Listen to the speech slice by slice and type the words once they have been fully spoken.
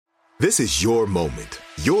This is your moment,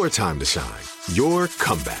 your time to shine, your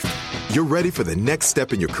comeback. You're ready for the next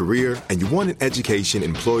step in your career, and you want an education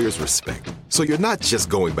employers respect. So you're not just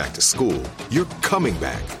going back to school, you're coming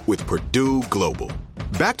back with Purdue Global.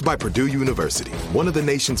 Backed by Purdue University, one of the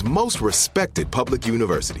nation's most respected public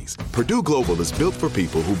universities, Purdue Global is built for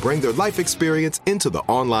people who bring their life experience into the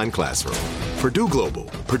online classroom. Purdue Global,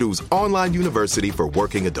 Purdue's online university for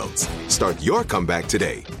working adults. Start your comeback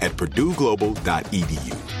today at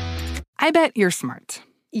purdueglobal.edu. I bet you're smart.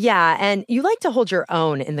 Yeah, and you like to hold your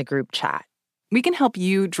own in the group chat. We can help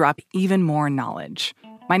you drop even more knowledge.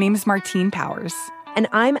 My name is Martine Powers. And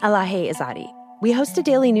I'm Elahe Izadi. We host a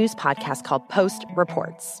daily news podcast called Post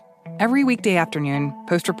Reports. Every weekday afternoon,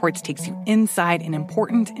 Post Reports takes you inside an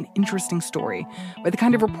important and interesting story with the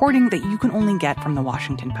kind of reporting that you can only get from the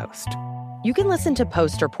Washington Post. You can listen to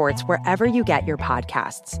Post Reports wherever you get your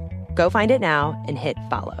podcasts. Go find it now and hit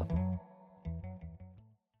follow.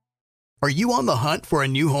 Are you on the hunt for a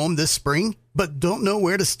new home this spring, but don't know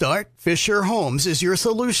where to start? Fisher Homes is your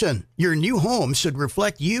solution. Your new home should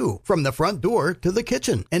reflect you, from the front door to the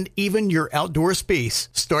kitchen, and even your outdoor space.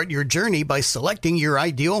 Start your journey by selecting your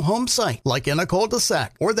ideal home site, like in a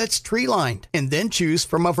cul-de-sac or that's tree-lined, and then choose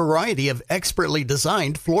from a variety of expertly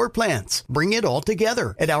designed floor plans. Bring it all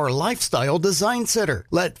together at our Lifestyle Design Center.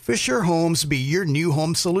 Let Fisher Homes be your new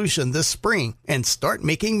home solution this spring, and start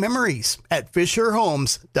making memories at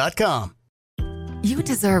FisherHomes.com. You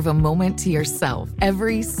deserve a moment to yourself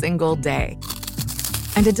every single day.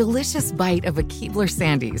 And a delicious bite of a Keebler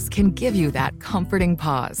Sandies can give you that comforting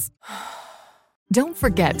pause. Don't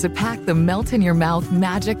forget to pack the melt-in-your-mouth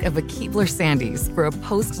magic of a Keebler Sandies for a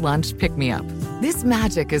post-lunch pick-me-up. This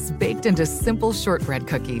magic is baked into simple shortbread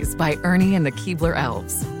cookies by Ernie and the Keebler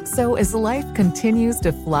Elves. So as life continues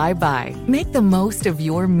to fly by, make the most of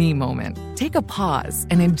your me moment. Take a pause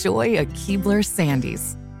and enjoy a Keebler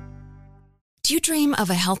Sandies. Do you dream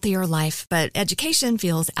of a healthier life, but education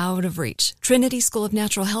feels out of reach? Trinity School of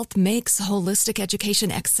Natural Health makes holistic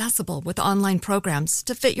education accessible with online programs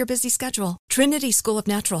to fit your busy schedule. Trinity School of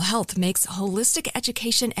Natural Health makes holistic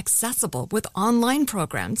education accessible with online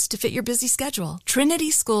programs to fit your busy schedule.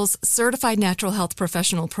 Trinity School's Certified Natural Health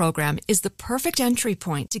Professional Program is the perfect entry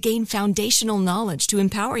point to gain foundational knowledge to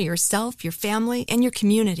empower yourself, your family, and your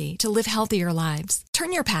community to live healthier lives.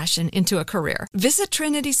 Turn your passion into a career. Visit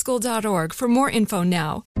trinityschool.org for more info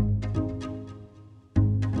now.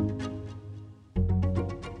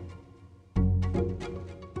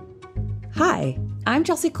 Hi, I'm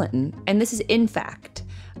Chelsea Clinton, and this is In Fact,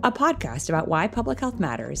 a podcast about why public health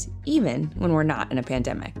matters, even when we're not in a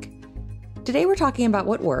pandemic. Today we're talking about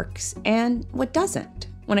what works and what doesn't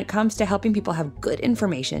when it comes to helping people have good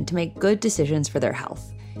information to make good decisions for their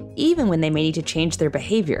health, even when they may need to change their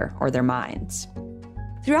behavior or their minds.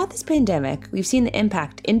 Throughout this pandemic, we've seen the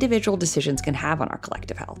impact individual decisions can have on our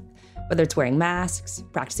collective health, whether it's wearing masks,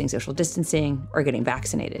 practicing social distancing, or getting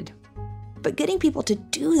vaccinated. But getting people to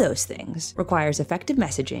do those things requires effective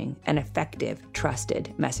messaging and effective,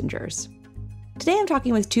 trusted messengers. Today I'm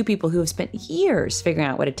talking with two people who have spent years figuring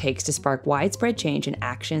out what it takes to spark widespread change in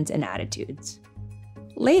actions and attitudes.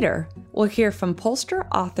 Later, we'll hear from pollster,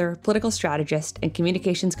 author, political strategist, and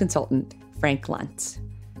communications consultant Frank Luntz.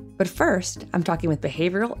 But first, I'm talking with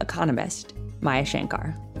behavioral economist Maya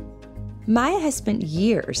Shankar. Maya has spent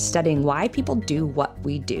years studying why people do what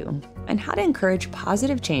we do and how to encourage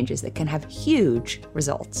positive changes that can have huge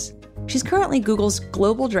results. She's currently Google's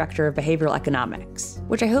Global Director of Behavioral Economics,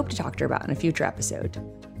 which I hope to talk to her about in a future episode.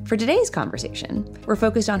 For today's conversation, we're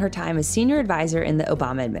focused on her time as senior advisor in the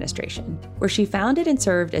Obama administration, where she founded and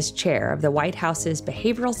served as chair of the White House's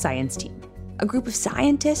Behavioral Science Team, a group of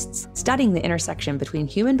scientists studying the intersection between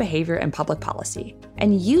human behavior and public policy,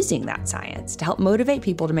 and using that science to help motivate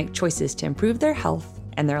people to make choices to improve their health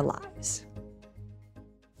and their lives.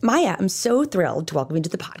 Maya, I'm so thrilled to welcome you to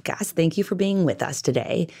the podcast. Thank you for being with us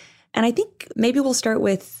today. And I think maybe we'll start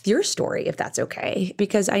with your story, if that's okay,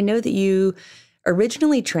 because I know that you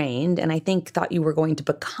originally trained and I think thought you were going to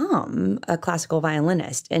become a classical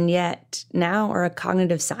violinist, and yet now are a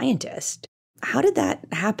cognitive scientist. How did that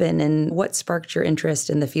happen, and what sparked your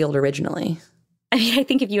interest in the field originally? I mean, I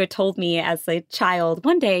think if you had told me as a child,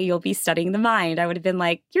 one day you'll be studying the mind, I would have been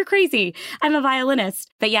like, you're crazy. I'm a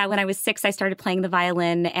violinist. But yeah, when I was 6, I started playing the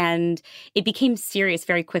violin and it became serious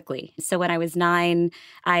very quickly. So when I was 9,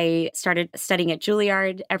 I started studying at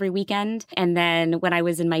Juilliard every weekend. And then when I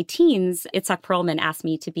was in my teens, Itzhak Perlman asked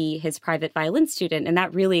me to be his private violin student. And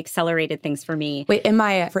that really accelerated things for me. Wait, and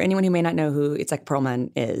Maya, for anyone who may not know who Itzhak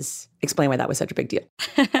Perlman is, explain why that was such a big deal.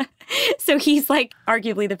 So he's like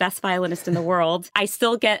arguably the best violinist in the world. I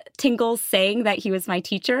still get tingles saying that he was my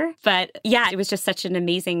teacher. But yeah, it was just such an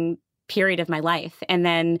amazing period of my life. And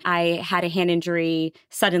then I had a hand injury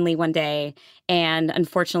suddenly one day. And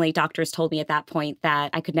unfortunately, doctors told me at that point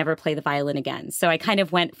that I could never play the violin again. So I kind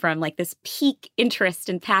of went from like this peak interest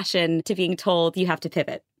and passion to being told you have to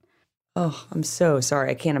pivot. Oh, I'm so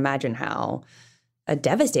sorry. I can't imagine how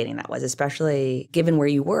devastating that was, especially given where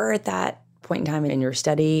you were at that point in time in your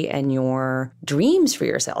study and your dreams for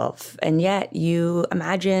yourself. And yet you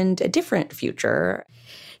imagined a different future.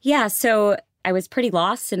 Yeah. So I was pretty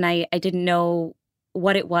lost and I didn't know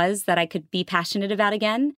what it was that I could be passionate about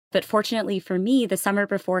again. But fortunately for me, the summer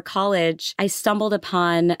before college, I stumbled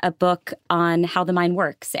upon a book on how the mind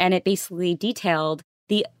works. And it basically detailed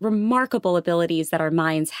the remarkable abilities that our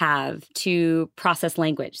minds have to process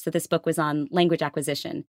language. So this book was on language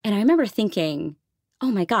acquisition. And I remember thinking,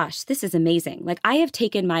 oh my gosh, this is amazing. Like I have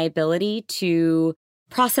taken my ability to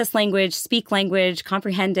process language, speak language,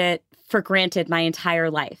 comprehend it for granted my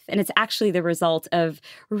entire life. And it's actually the result of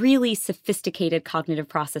really sophisticated cognitive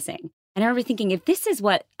processing. And I remember thinking, if this is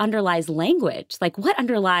what underlies language, like what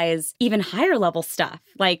underlies even higher level stuff,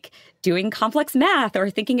 like doing complex math or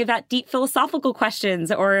thinking about deep philosophical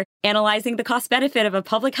questions or analyzing the cost benefit of a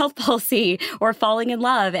public health policy or falling in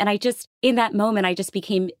love. And in that moment, I just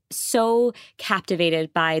became so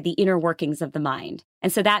captivated by the inner workings of the mind.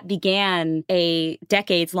 And so that began a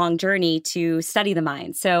decades-long journey to study the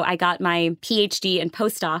mind. So I got my PhD and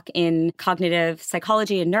postdoc in cognitive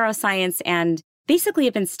psychology and neuroscience, and basically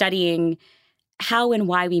have been studying how and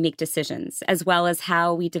why we make decisions, as well as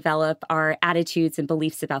how we develop our attitudes and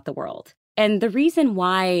beliefs about the world. And the reason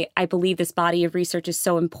why I believe this body of research is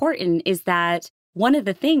so important is that one of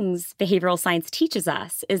the things behavioral science teaches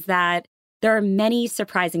us is that there are many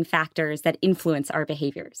surprising factors that influence our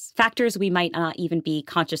behaviors, factors we might not even be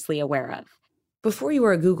consciously aware of. Before you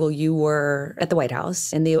were at Google, you were at the White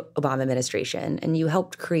House in the Obama administration, and you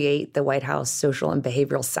helped create the White House Social and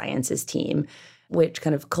Behavioral Sciences team, which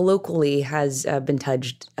kind of colloquially has been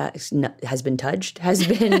dubbed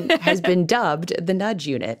the Nudge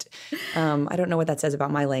Unit. I don't know what that says about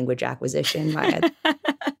my language acquisition.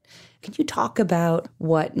 Can you talk about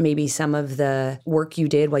what maybe some of the work you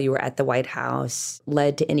did while you were at the White House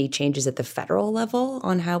led to any changes at the federal level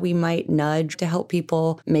on how we might nudge to help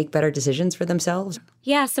people make better decisions for themselves?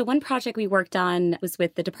 Yeah, so one project we worked on was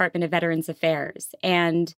with the Department of Veterans Affairs,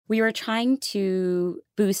 and we were trying to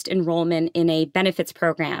boost enrollment in a benefits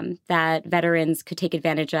program that veterans could take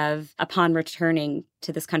advantage of upon returning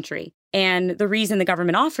to this country. And the reason the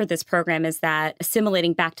government offered this program is that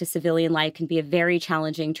assimilating back to civilian life can be a very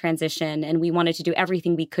challenging transition. And we wanted to do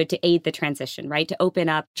everything we could to aid the transition, right? To open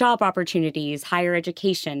up job opportunities, higher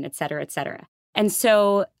education, et cetera, et cetera. And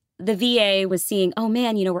so the VA was seeing, oh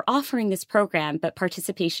man, we're offering this program, but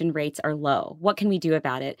participation rates are low. What can we do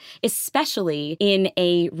about it? Especially in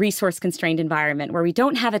a resource-constrained environment where we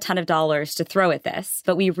don't have a ton of dollars to throw at this,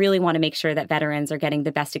 but we really want to make sure that veterans are getting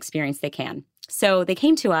the best experience they can. So they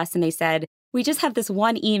came to us and they said, we just have this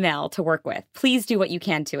one email to work with. Please do what you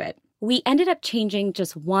can to it. We ended up changing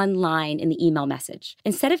just one line in the email message.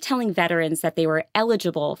 Instead of telling veterans that they were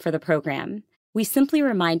eligible for the program, we simply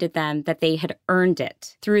reminded them that they had earned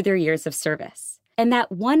it through their years of service. And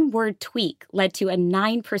that one word tweak led to a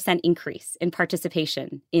 9% increase in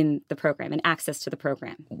participation in the program and access to the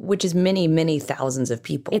program. Which is many, many thousands of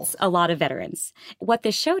people. It's a lot of veterans. What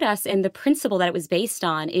this showed us, and the principle that it was based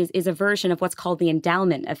on, is a version of what's called the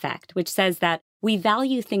endowment effect, which says that we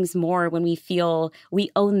value things more when we feel we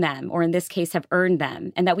own them, or in this case, have earned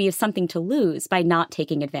them, and that we have something to lose by not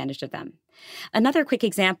taking advantage of them. Another quick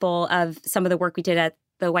example of some of the work we did at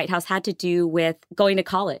the White House had to do with going to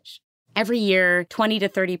college. Every year, 20 to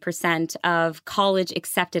 30% of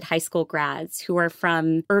college-accepted high school grads who are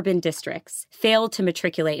from urban districts fail to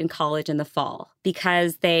matriculate in college in the fall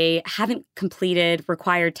because they haven't completed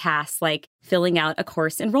required tasks like filling out a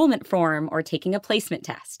course enrollment form or taking a placement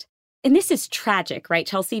test. And this is tragic, right,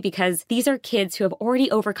 Chelsea? Because these are kids who have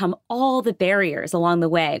already overcome all the barriers along the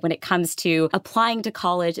way when it comes to applying to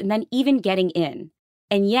college and then even getting in.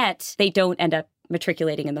 And yet they don't end up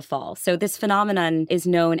matriculating in the fall. So this phenomenon is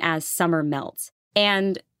known as summer melt.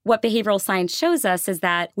 And what behavioral science shows us is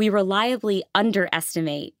that we reliably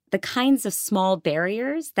underestimate the kinds of small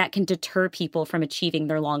barriers that can deter people from achieving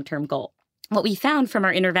their long-term goal. What we found from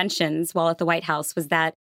our interventions while at the White House was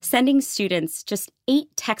that sending students just 8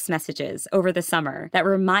 text messages over the summer that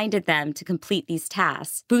reminded them to complete these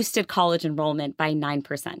tasks boosted college enrollment by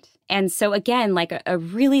 9%. And so again, like a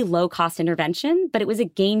really low-cost intervention, but it was a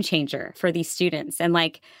game changer for these students. And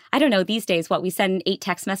I don't know, these days, we send 8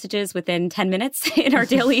 text messages within 10 minutes in our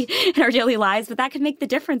daily lives, but that could make the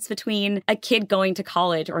difference between a kid going to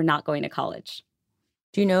college or not going to college.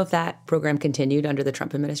 Do you know if that program continued under the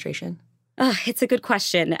Trump administration? It's a good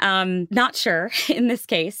question. Not sure in this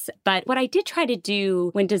case. But what I did try to do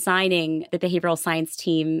when designing the behavioral science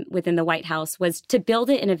team within the White House was to build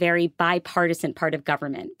it in a very bipartisan part of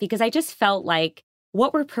government, because I just felt like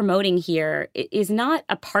what we're promoting here is not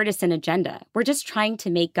a partisan agenda. We're just trying to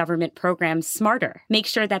make government programs smarter, make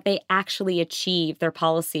sure that they actually achieve their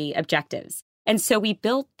policy objectives. And so we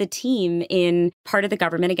built the team in part of the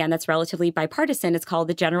government, again, that's relatively bipartisan. It's called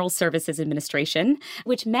the General Services Administration,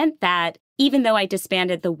 which meant that even though I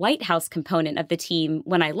disbanded the White House component of the team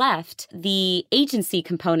when I left, the agency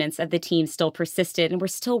components of the team still persisted, and we're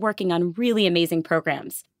still working on really amazing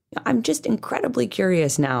programs. I'm just incredibly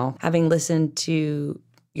curious now, having listened to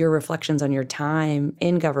your reflections on your time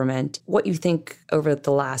in government, what you think over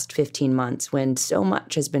the last 15 months when so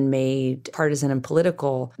much has been made partisan and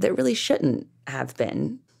political that really shouldn't have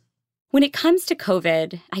been. When it comes to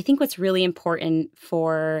COVID, I think what's really important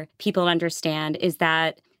for people to understand is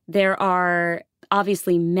that there are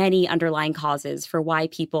obviously many underlying causes for why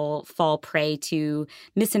people fall prey to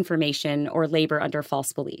misinformation or labor under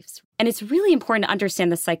false beliefs. And it's really important to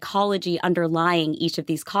understand the psychology underlying each of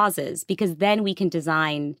these causes, because then we can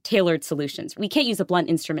design tailored solutions. We can't use a blunt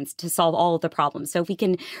instrument to solve all of the problems. So if we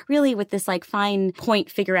can really, with this fine point,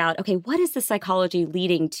 figure out, okay, what is the psychology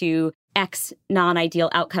leading to X non-ideal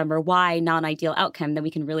outcome or Y non-ideal outcome, then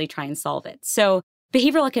we can really try and solve it. So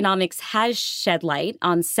behavioral economics has shed light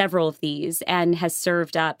on several of these and has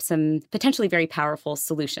served up some potentially very powerful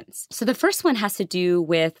solutions. So the first one has to do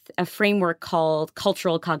with a framework called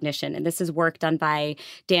cultural cognition. And this is work done by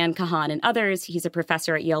Dan Kahan and others. He's a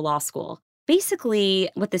professor at Yale Law School. Basically,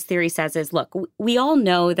 what this theory says is, look, we all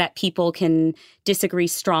know that people can disagree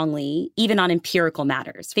strongly, even on empirical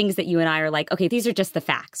matters. Things that you and I are like, okay, these are just the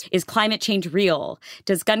facts. Is climate change real?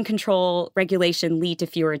 Does gun control regulation lead to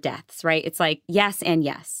fewer deaths, right? It's like yes and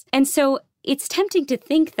yes. And so it's tempting to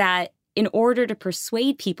think that in order to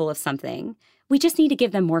persuade people of something, we just need to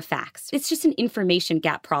give them more facts. It's just an information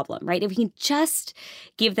gap problem, right? If we can just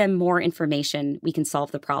give them more information, we can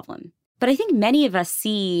solve the problem. But I think many of us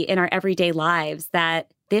see in our everyday lives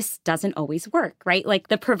that this doesn't always work, right? Like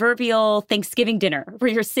the proverbial Thanksgiving dinner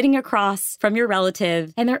where you're sitting across from your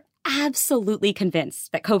relative and they're absolutely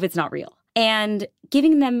convinced that COVID's not real. And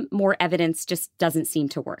giving them more evidence just doesn't seem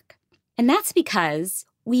to work. And that's because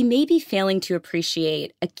we may be failing to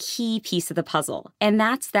appreciate a key piece of the puzzle. And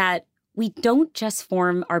that's that we don't just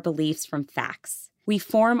form our beliefs from facts. We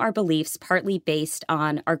form our beliefs partly based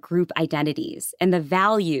on our group identities and the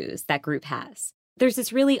values that group has. There's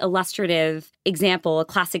this really illustrative example, a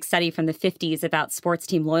classic study from the 50s about sports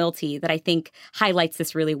team loyalty that I think highlights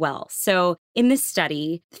this really well. So in this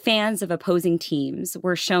study, fans of opposing teams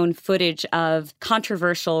were shown footage of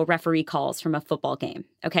controversial referee calls from a football game,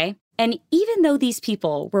 okay? And even though these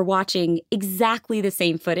people were watching exactly the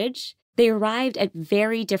same footage, they arrived at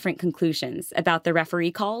very different conclusions about the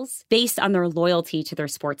referee calls based on their loyalty to their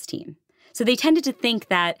sports team. So they tended to think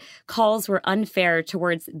that calls were unfair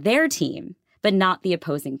towards their team, but not the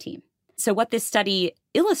opposing team. So what this study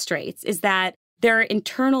illustrates is that their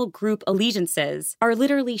internal group allegiances are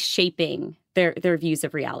literally shaping their views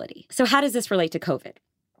of reality. So how does this relate to COVID?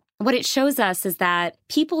 What it shows us is that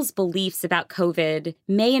people's beliefs about COVID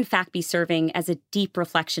may in fact be serving as a deep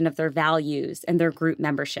reflection of their values and their group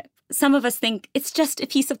membership. Some of us think it's just a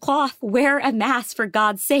piece of cloth. Wear a mask for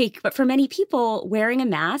God's sake. But for many people, wearing a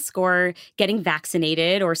mask or getting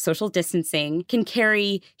vaccinated or social distancing can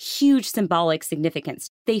carry huge symbolic significance.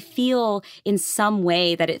 They feel in some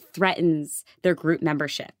way that it threatens their group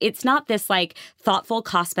membership. It's not this thoughtful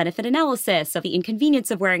cost-benefit analysis of the inconvenience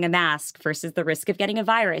of wearing a mask versus the risk of getting a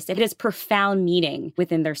virus. It has profound meaning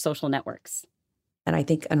within their social networks. And I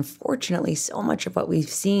think, unfortunately, so much of what we've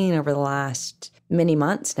seen over the last many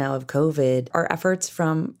months now of COVID are efforts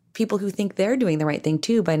from people who think they're doing the right thing,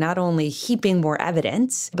 too, by not only heaping more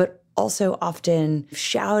evidence, but also often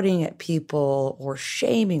shouting at people or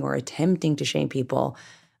shaming or attempting to shame people.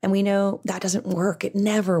 And we know that doesn't work. It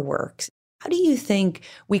never works. How do you think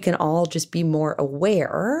we can all just be more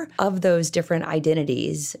aware of those different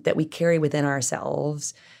identities that we carry within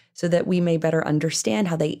ourselves so that we may better understand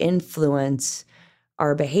how they influence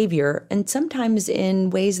our behavior, and sometimes in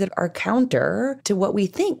ways that are counter to what we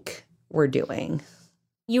think we're doing?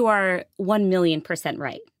 You are 1,000,000%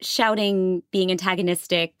 right. Shouting, being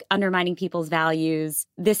antagonistic, undermining people's values,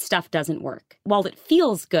 this stuff doesn't work. While it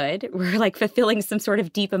feels good, we're fulfilling some sort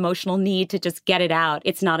of deep emotional need to just get it out.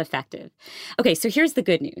 It's not effective. Okay, so here's the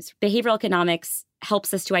good news. Behavioral economics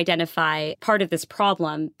helps us to identify part of this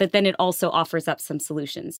problem, but then it also offers up some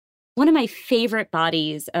solutions. One of my favorite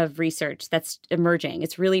bodies of research that's emerging,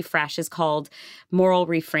 it's really fresh, is called moral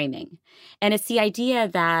reframing. And it's the idea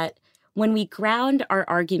that when we ground our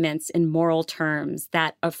arguments in moral terms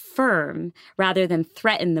that affirm rather than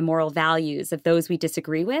threaten the moral values of those we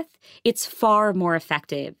disagree with, it's far more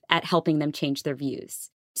effective at helping them change their views.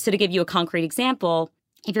 So to give you a concrete example,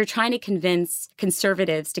 if you're trying to convince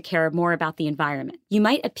conservatives to care more about the environment, you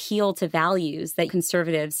might appeal to values that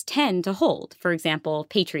conservatives tend to hold, for example,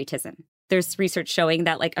 patriotism. There's research showing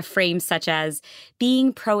that a frame such as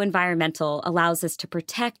being pro-environmental allows us to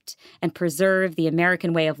protect and preserve the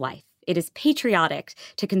American way of life. It is patriotic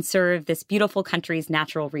to conserve this beautiful country's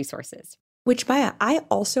natural resources. Which, Maya, I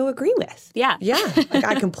also agree with. Yeah. Yeah,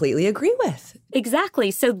 I completely agree with. Exactly.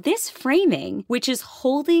 So this framing, which is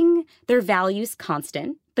holding their values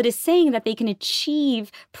constant, but is saying that they can achieve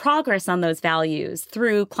progress on those values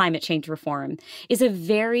through climate change reform, is a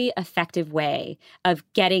very effective way of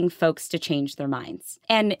getting folks to change their minds.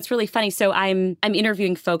 And it's really funny. So I'm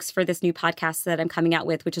interviewing folks for this new podcast that I'm coming out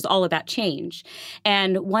with, which is all about change.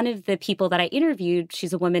 And one of the people that I interviewed,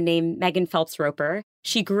 she's a woman named Megan Phelps Roper.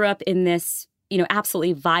 She grew up in this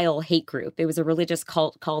absolutely vile hate group. It was a religious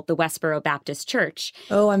cult called the Westboro Baptist Church.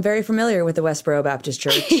 Oh, I'm very familiar with the Westboro Baptist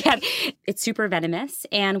Church. Yeah, it's super venomous.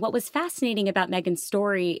 And what was fascinating about Megan's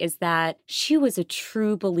story is that she was a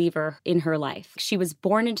true believer in her life. She was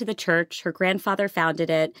born into the church. Her grandfather founded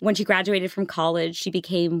it. When she graduated from college, she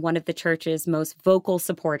became one of the church's most vocal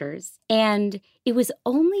supporters. And it was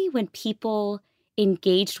only when people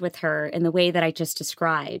engaged with her in the way that I just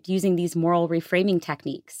described, using these moral reframing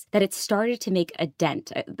techniques, that it started to make a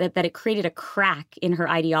dent, that it created a crack in her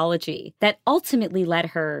ideology that ultimately led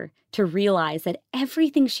her to realize that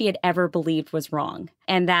everything she had ever believed was wrong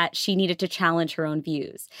and that she needed to challenge her own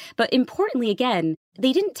views. But importantly, again,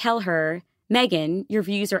 they didn't tell her, Megan, your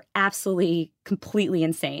views are absolutely, completely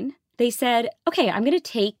insane. They said, okay, I'm going to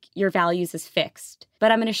take your values as fixed,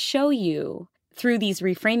 but I'm going to show you through these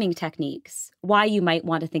reframing techniques why you might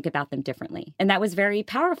want to think about them differently. And that was very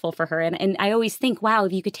powerful for her. And I always think, wow,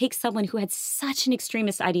 if you could take someone who had such an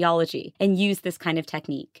extremist ideology and use this kind of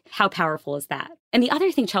technique, how powerful is that? And the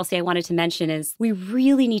other thing, Chelsea, I wanted to mention is we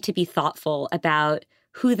really need to be thoughtful about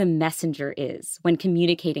who the messenger is when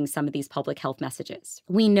communicating some of these public health messages.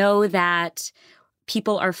 We know that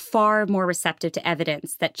people are far more receptive to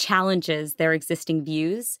evidence that challenges their existing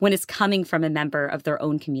views when it's coming from a member of their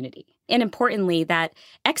own community. And importantly, that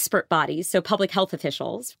expert bodies, so public health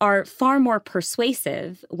officials, are far more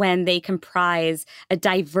persuasive when they comprise a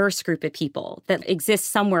diverse group of people that exists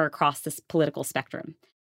somewhere across this political spectrum.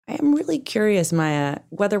 I am really curious, Maya,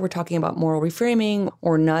 whether we're talking about moral reframing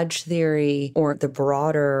or nudge theory or the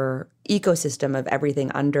broader ecosystem of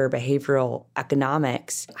everything under behavioral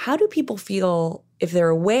economics, how do people feel if they're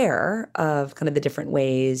aware of kind of the different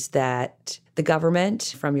ways that the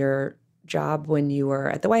government, from your job when you were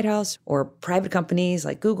at the White House, or private companies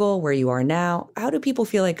like Google, where you are now, how do people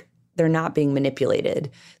feel like they're not being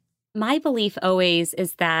manipulated? My belief always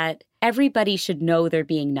is that everybody should know they're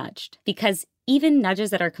being nudged, because even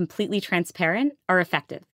nudges that are completely transparent are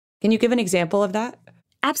effective. Can you give an example of that?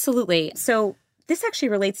 Absolutely. So this actually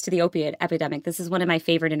relates to the opioid epidemic. This is one of my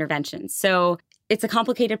favorite interventions. So it's a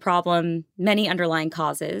complicated problem, many underlying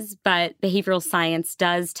causes, but behavioral science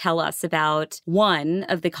does tell us about one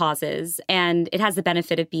of the causes, and it has the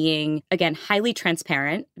benefit of being, again, highly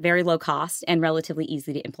transparent, very low cost, and relatively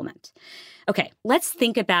easy to implement. Okay, let's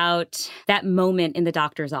think about that moment in the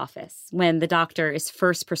doctor's office when the doctor is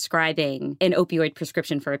first prescribing an opioid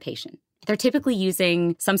prescription for a patient. They're typically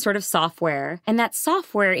using some sort of software, and that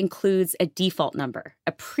software includes a default number,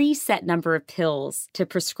 a preset number of pills to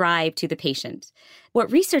prescribe to the patient.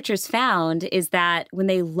 What researchers found is that when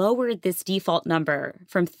they lowered this default number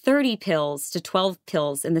from 30 pills to 12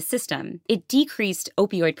 pills in the system, it decreased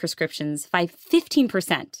opioid prescriptions by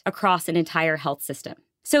 15% across an entire health system.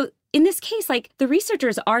 So in this case, the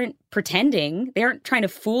researchers aren't pretending, they aren't trying to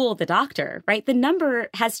fool the doctor, right? The number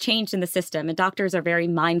has changed in the system, and doctors are very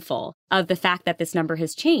mindful of the fact that this number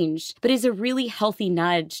has changed, but is a really healthy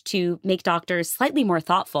nudge to make doctors slightly more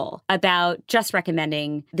thoughtful about just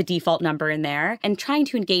recommending the default number in there and trying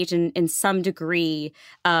to engage in some degree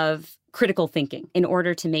of critical thinking in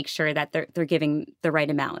order to make sure that they're giving the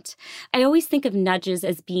right amount. I always think of nudges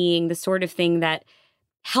as being the sort of thing that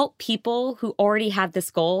help people who already have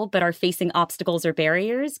this goal but are facing obstacles or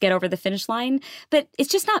barriers get over the finish line. But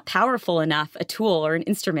it's just not powerful enough, a tool or an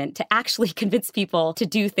instrument, to actually convince people to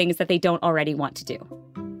do things that they don't already want to do.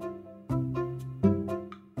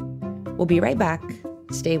 We'll be right back.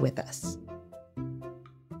 Stay with us.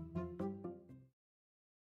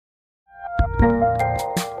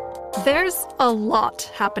 There's a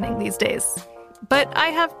lot happening these days, but I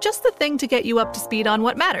have just the thing to get you up to speed on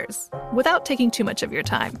what matters, without taking too much of your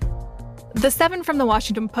time. The 7 from the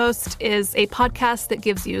Washington Post is a podcast that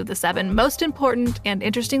gives you the 7 most important and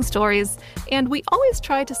interesting stories, and we always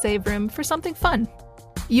try to save room for something fun.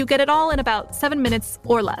 You get it all in about 7 minutes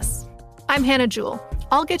or less. I'm Hannah Jewell.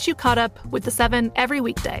 I'll get you caught up with the 7 every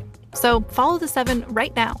weekday, so follow the 7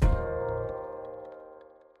 right now.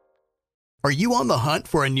 Are you on the hunt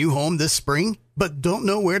for a new home this spring, but don't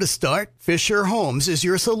know where to start? Fisher Homes is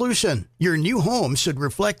your solution. Your new home should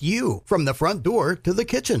reflect you, from the front door to the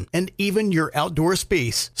kitchen, and even your outdoor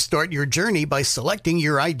space. Start your journey by selecting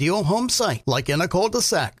your ideal home site, like in a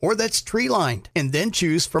cul-de-sac or that's tree-lined, and then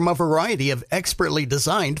choose from a variety of expertly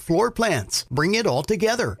designed floor plans. Bring it all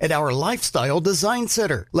together at our Lifestyle Design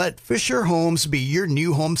Center. Let Fisher Homes be your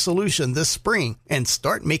new home solution this spring and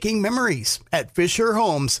start making memories at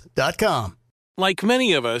FisherHomes.com. Like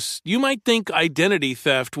many of us, you might think identity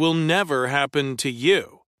theft will never happen to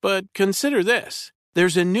you. But consider this.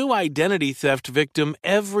 There's a new identity theft victim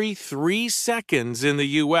every 3 seconds in the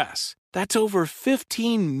U.S. That's over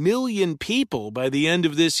 15 million people by the end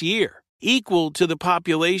of this year, equal to the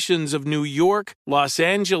populations of New York, Los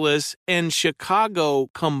Angeles, and Chicago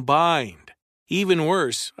combined. Even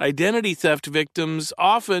worse, identity theft victims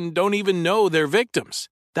often don't even know they're victims.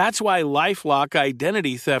 That's why LifeLock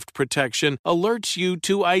Identity Theft Protection alerts you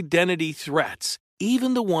to identity threats,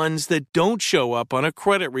 even the ones that don't show up on a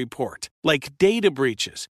credit report, like data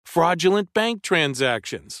breaches, fraudulent bank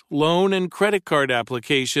transactions, loan and credit card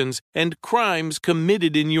applications, and crimes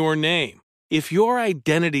committed in your name. If your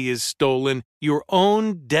identity is stolen, your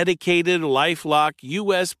own dedicated LifeLock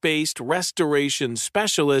U.S.-based restoration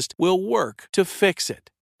specialist will work to fix it.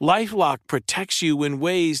 LifeLock protects you in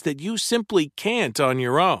ways that you simply can't on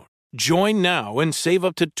your own. Join now and save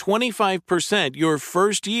up to 25% your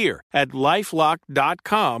first year at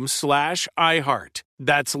LifeLock.com/iHeart.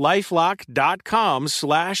 That's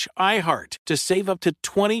LifeLock.com/iHeart to save up to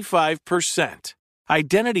 25%.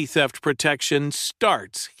 Identity theft protection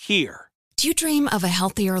starts here. Do you dream of a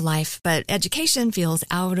healthier life, but education feels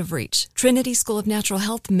out of reach? Trinity School of Natural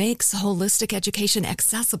Health makes holistic education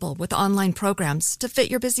accessible with online programs to fit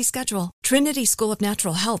your busy schedule. Trinity School of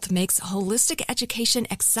Natural Health makes holistic education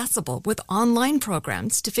accessible with online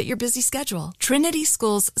programs to fit your busy schedule. Trinity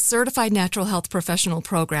School's Certified Natural Health Professional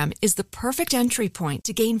Program is the perfect entry point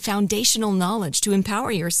to gain foundational knowledge to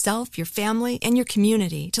empower yourself, your family, and your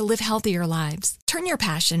community to live healthier lives. Turn your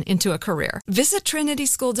passion into a career. Visit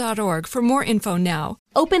trinityschool.org for more info now.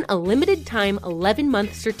 Open a limited-time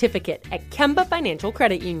 11-month certificate at Kemba Financial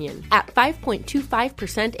Credit Union. At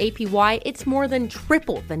 5.25% APY, it's more than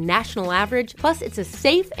triple the national average, plus it's a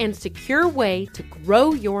safe and secure way to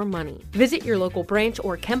grow your money. Visit your local branch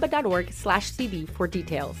or kemba.org/cb for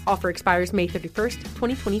details. Offer expires May 31st,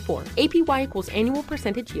 2024. APY equals annual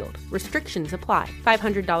percentage yield. Restrictions apply.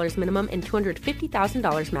 $500 minimum and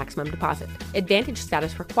 $250,000 maximum deposit. Advantage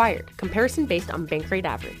status required. Comparison based on bank rate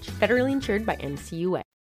average. Federally insured by NCUA.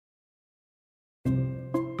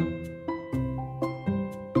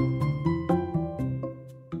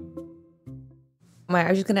 I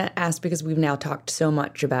was just going to ask, because we've now talked so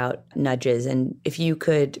much about nudges, and if you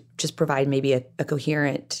could just provide maybe a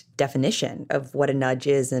coherent definition of what a nudge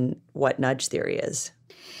is and what nudge theory is.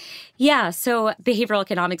 Yeah, so behavioral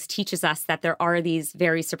economics teaches us that there are these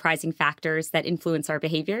very surprising factors that influence our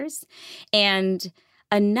behaviors. And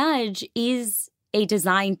a nudge is a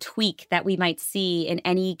design tweak that we might see in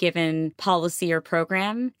any given policy or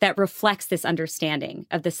program that reflects this understanding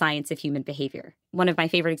of the science of human behavior. One of my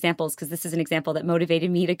favorite examples, because this is an example that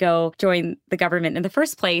motivated me to go join the government in the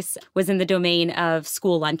first place, was in the domain of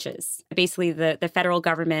school lunches. Basically, the federal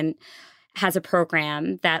government has a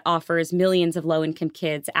program that offers millions of low-income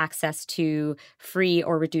kids access to free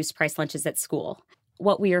or reduced price lunches at school.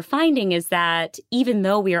 What we are finding is that even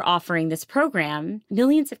though we are offering this program,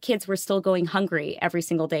 millions of kids were still going hungry every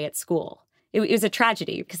single day at school. It was a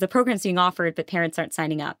tragedy because the program's being offered, but parents aren't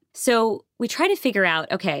signing up. So we try to figure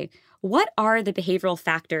out, okay, what are the behavioral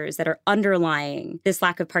factors that are underlying this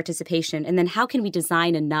lack of participation? And then how can we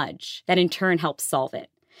design a nudge that in turn helps solve it?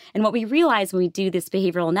 And what we realize when we do this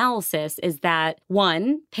behavioral analysis is that,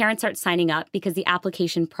 one, parents aren't signing up because the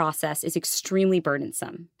application process is extremely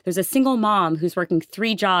burdensome. There's a single mom who's working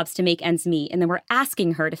 3 jobs to make ends meet, and then we're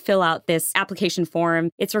asking her to fill out this application form.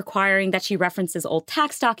 It's requiring that she references old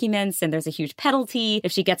tax documents, and there's a huge penalty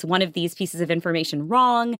if she gets one of these pieces of information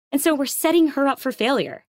wrong. And so we're setting her up for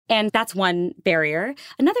failure. And that's one barrier.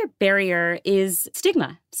 Another barrier is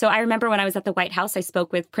stigma. So I remember when I was at the White House, I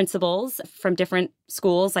spoke with principals from different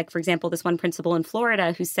schools, like, for example, this one principal in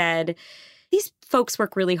Florida who said, These folks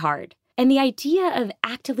work really hard. And the idea of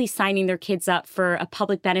actively signing their kids up for a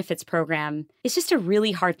public benefits program is just a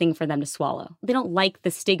really hard thing for them to swallow. They don't like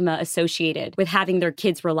the stigma associated with having their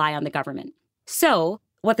kids rely on the government. So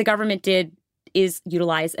what the government did is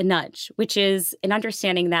utilize a nudge, which is an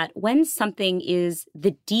understanding that when something is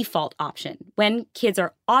the default option, when kids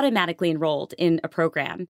are automatically enrolled in a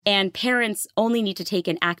program and parents only need to take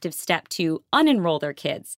an active step to unenroll their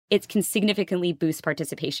kids, it can significantly boost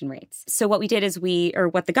participation rates. So what we did is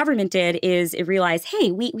what the government did is it realized, hey,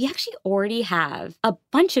 we actually already have a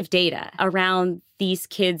bunch of data around these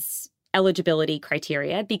kids' eligibility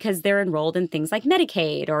criteria because they're enrolled in things like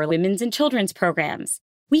Medicaid or women's and children's programs.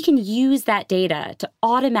 We can use that data to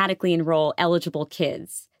automatically enroll eligible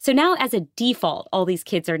kids. So now as a default, all these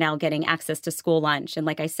kids are now getting access to school lunch. And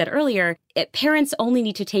like I said earlier, parents only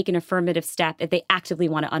need to take an affirmative step if they actively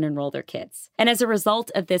want to unenroll their kids. And as a result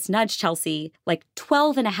of this nudge, Chelsea, like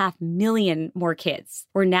 12.5 million more kids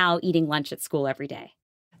were now eating lunch at school every day.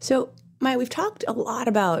 So, Maya, we've talked a lot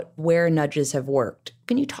about where nudges have worked.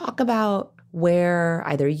 Can you talk about where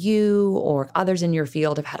either you or others in your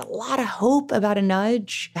field have had a lot of hope about a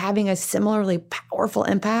nudge having a similarly powerful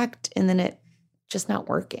impact and then it just not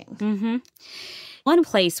working? Mm-hmm. One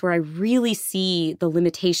place where I really see the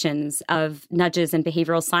limitations of nudges and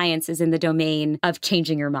behavioral science is in the domain of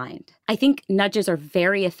changing your mind. I think nudges are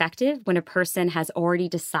very effective when a person has already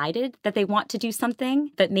decided that they want to do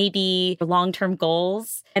something, but maybe their long-term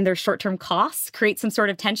goals and their short-term costs create some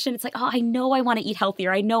sort of tension. It's like, oh, I know I want to eat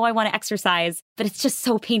healthier. I know I want to exercise, but it's just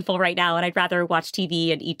so painful right now, and I'd rather watch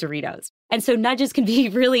TV and eat Doritos. And so nudges can be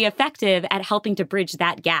really effective at helping to bridge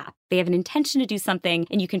that gap. They have an intention to do something,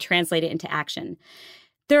 and you can translate it into action.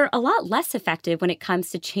 They're a lot less effective when it comes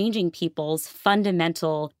to changing people's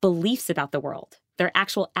fundamental beliefs about the world, their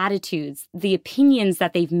actual attitudes, the opinions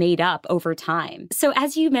that they've made up over time. So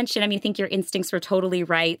as you mentioned, I think your instincts were totally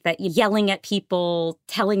right that yelling at people,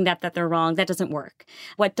 telling them that they're wrong, that doesn't work.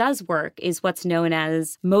 What does work is what's known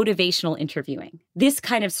as motivational interviewing. This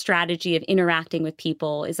kind of strategy of interacting with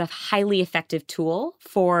people is a highly effective tool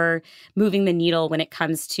for moving the needle when it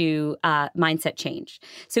comes to mindset change.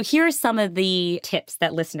 So here are some of the tips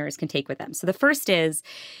that listeners can take with them. So the first is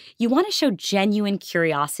you want to show genuine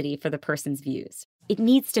curiosity for the person's views. It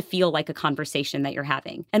needs to feel like a conversation that you're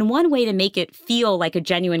having. And one way to make it feel like a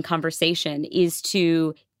genuine conversation is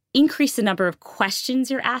to increase the number of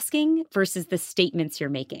questions you're asking versus the statements you're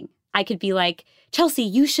making. I could be like, Chelsea,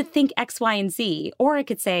 you should think X, Y, and Z. Or I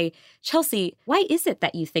could say, Chelsea, why is it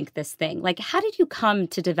that you think this thing? Like, how did you come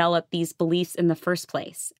to develop these beliefs in the first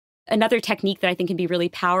place? Another technique that I think can be really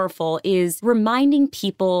powerful is reminding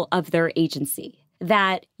people of their agency,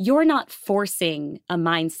 that you're not forcing a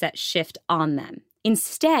mindset shift on them.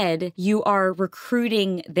 Instead, you are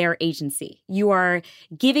recruiting their agency. You are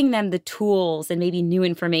giving them the tools and maybe new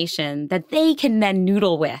information that they can then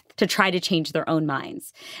noodle with to try to change their own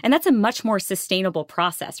minds. And that's a much more sustainable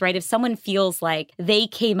process, right? If someone feels like they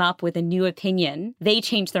came up with a new opinion, they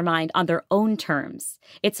changed their mind on their own terms,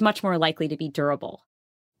 it's much more likely to be durable.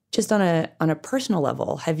 Just on a personal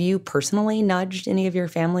level, have you personally nudged any of your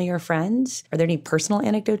family or friends? Are there any personal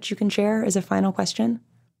anecdotes you can share as a final question?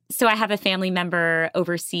 So I have a family member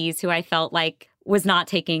overseas who I felt like was not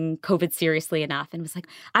taking COVID seriously enough and was like,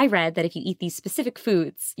 I read that if you eat these specific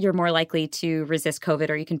foods, you're more likely to resist COVID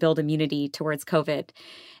or you can build immunity towards COVID.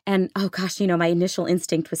 And oh gosh, my initial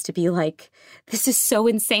instinct was to be like, this is so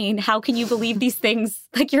insane. How can you believe these things?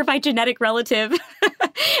 Like, you're my genetic relative.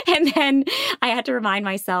 And then I had to remind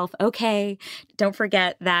myself, okay, don't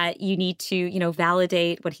forget that you need to,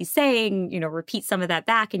 validate what he's saying, repeat some of that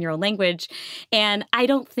back in your own language. And I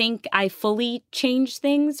don't think I fully changed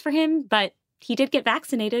things for him, but he did get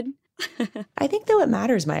vaccinated. I think, though, it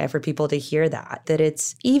matters, Maya, for people to hear that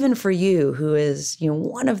it's even for you, who is,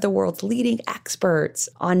 one of the world's leading experts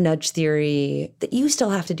on nudge theory, that you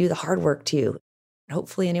still have to do the hard work too.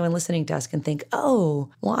 Hopefully anyone listening to us can think,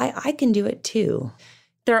 oh, well, I can do it too.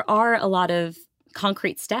 There are a lot of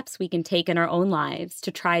concrete steps we can take in our own lives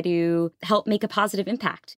to try to help make a positive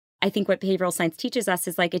impact. I think what behavioral science teaches us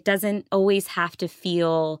is it doesn't always have to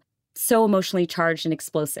feel so emotionally charged and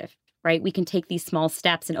explosive. Right? We can take these small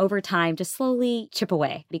steps and over time just slowly chip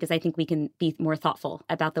away, because I think we can be more thoughtful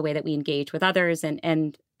about the way that we engage with others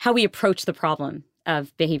and how we approach the problem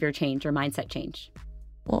of behavior change or mindset change.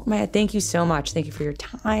 Well, Maya, thank you so much. Thank you for your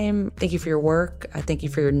time. Thank you for your work. Thank you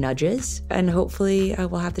for your nudges. And hopefully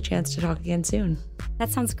we'll have the chance to talk again soon. That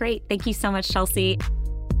sounds great. Thank you so much, Chelsea.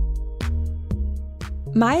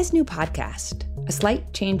 Maya's new podcast, A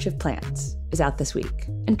Slight Change of Plans, is out this week.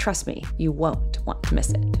 And trust me, you won't want to miss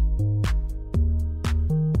it.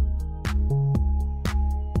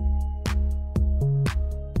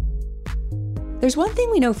 There's one thing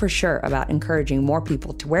we know for sure about encouraging more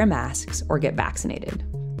people to wear masks or get vaccinated.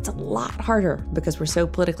 It's a lot harder because we're so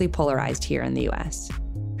politically polarized here in the US.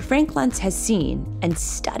 Frank Luntz has seen and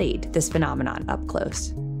studied this phenomenon up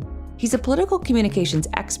close. He's a political communications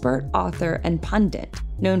expert, author, and pundit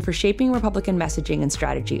known for shaping Republican messaging and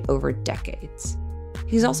strategy over decades.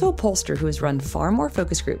 He's also a pollster who has run far more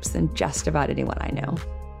focus groups than just about anyone I know.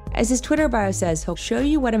 As his Twitter bio says, he'll show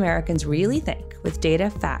you what Americans really think with data,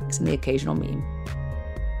 facts, and the occasional meme.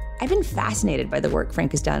 I've been fascinated by the work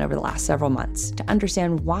Frank has done over the last several months to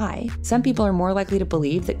understand why some people are more likely to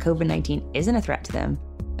believe that COVID-19 isn't a threat to them,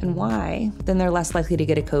 and why then they're less likely to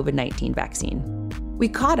get a COVID-19 vaccine. We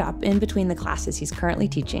caught up in between the classes he's currently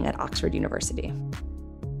teaching at Oxford University.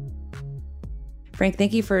 Frank,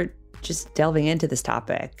 thank you for just delving into this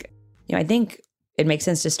topic. I think it makes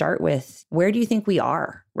sense to start with, where do you think we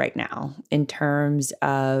are right now in terms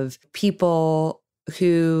of people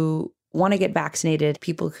who want to get vaccinated,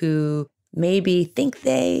 people who maybe think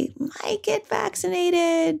they might get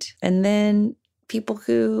vaccinated, and then people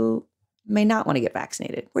who may not want to get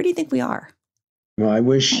vaccinated? Where do you think we are? Well, I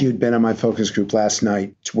wish you'd been on my focus group last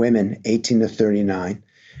night. It's women 18 to 39,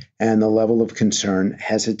 and the level of concern,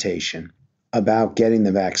 hesitation about getting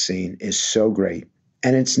the vaccine is so great.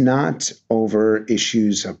 And it's not over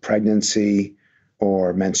issues of pregnancy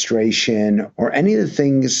or menstruation or any of the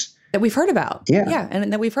things that we've heard about. Yeah.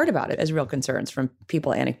 And that we've heard about it as real concerns from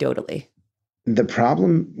people anecdotally. The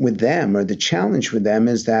problem with them, or the challenge with them,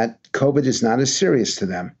 is that COVID is not as serious to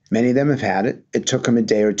them. Many of them have had it. It took them a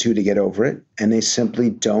day or two to get over it, and they simply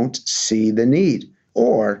don't see the need.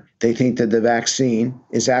 Or they think that the vaccine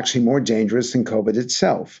is actually more dangerous than COVID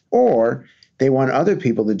itself. Or they want other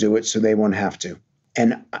people to do it so they won't have to.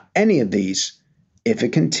 And any of these, if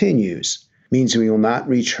it continues, means we will not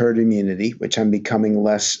reach herd immunity, which I'm becoming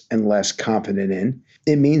less and less confident in.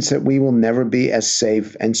 It means that we will never be as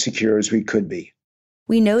safe and secure as we could be.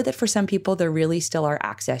 We know that for some people, there really still are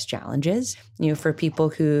access challenges. For people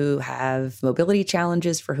who have mobility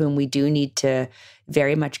challenges, for whom we do need to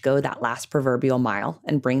very much go that last proverbial mile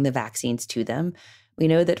and bring the vaccines to them. We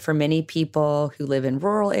know that for many people who live in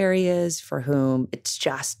rural areas, for whom it's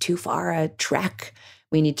just too far a trek,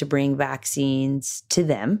 we need to bring vaccines to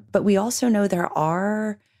them. But we also know there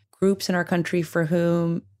are groups in our country for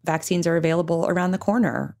whom vaccines are available around the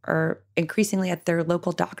corner, or increasingly at their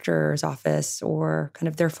local doctor's office or kind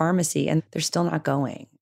of their pharmacy, and they're still not going.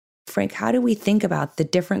 Frank, how do we think about the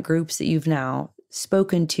different groups that you've now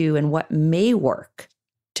spoken to and what may work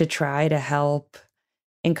to try to help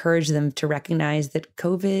encourage them to recognize that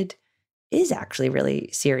COVID is actually really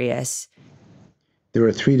serious? There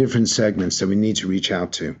are three different segments that we need to reach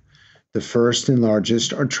out to. The first and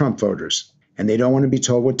largest are Trump voters, and they don't want to be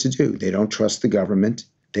told what to do. They don't trust the government.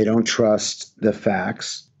 They don't trust the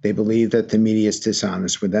facts. They believe that the media is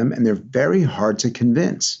dishonest with them, and they're very hard to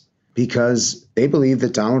convince because they believe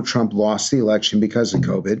that Donald Trump lost the election because of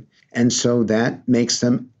COVID, and so that makes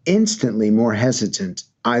them instantly more hesitant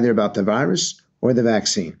either about the virus or the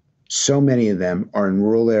vaccine. So many of them are in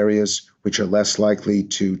rural areas, which are less likely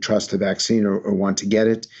to trust the vaccine or want to get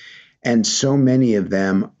it, and so many of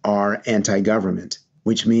them are anti-government,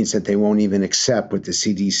 which means that they won't even accept what the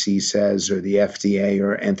CDC says or the FDA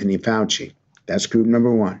or Anthony Fauci. That's group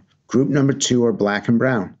number one. Group number two are Black and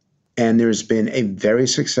brown. And there's been a very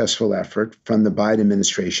successful effort from the Biden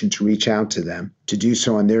administration to reach out to them, to do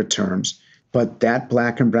so on their terms. But that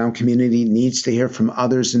Black and brown community needs to hear from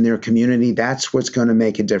others in their community. That's what's going to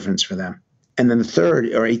make a difference for them. And then the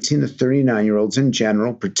third are 18 to 39-year-olds in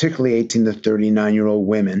general, particularly 18 to 39-year-old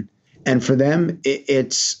women. And for them,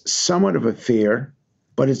 it's somewhat of a fear.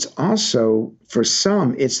 But it's also, for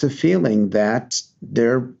some, it's the feeling that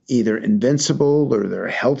they're either invincible or they're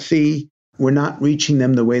healthy. We're not reaching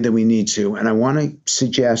them the way that we need to. And I want to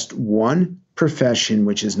suggest one profession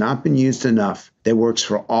which has not been used enough that works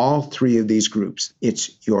for all three of these groups.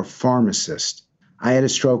 It's your pharmacist. I had a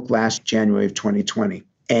stroke last January of 2020.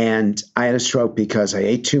 And I had a stroke because I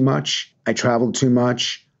ate too much, I traveled too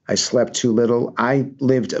much, I slept too little. I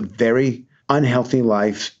lived a very unhealthy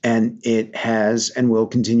life, and it has and will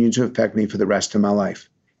continue to affect me for the rest of my life.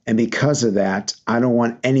 And because of that, I don't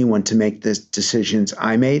want anyone to make the decisions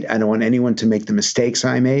I made. I don't want anyone to make the mistakes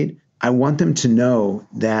I made. I want them to know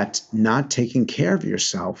that not taking care of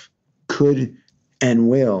yourself could and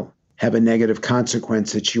will have a negative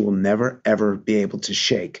consequence that you will never, ever be able to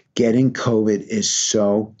shake. Getting COVID is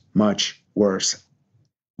so much worse.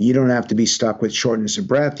 You don't have to be stuck with shortness of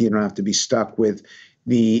breath. You don't have to be stuck with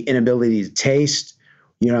the inability to taste.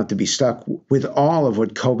 You don't have to be stuck with all of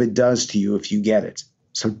what COVID does to you if you get it.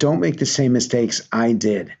 So don't make the same mistakes I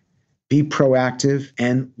did. Be proactive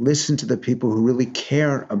and listen to the people who really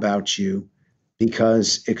care about you,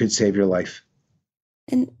 because it could save your life.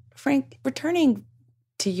 And Frank, returning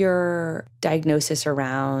to your diagnosis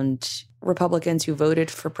around Republicans who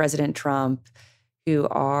voted for President Trump, who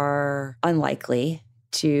are unlikely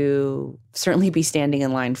to certainly be standing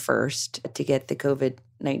in line first to get the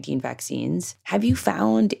COVID-19 vaccines, have you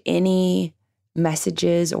found any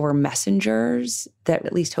messages or messengers that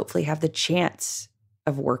at least hopefully have the chance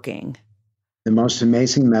of working? The most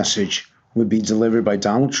amazing message would be delivered by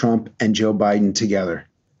Donald Trump and Joe Biden together,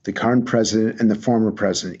 the current president and the former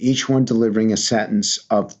president, each one delivering a sentence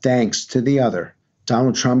of thanks to the other.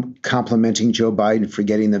 Donald Trump complimenting Joe Biden for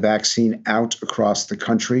getting the vaccine out across the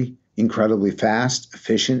country incredibly fast,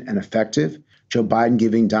 efficient, and effective. Joe Biden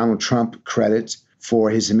giving Donald Trump credit for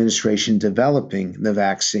his administration developing the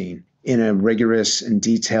vaccine in a rigorous and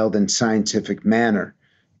detailed and scientific manner.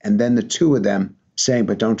 And then the two of them saying,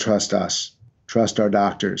 but don't trust us, trust our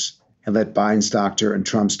doctors, and let Biden's doctor and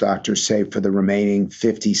Trump's doctor say for the remaining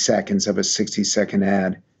 50 seconds of a 60-second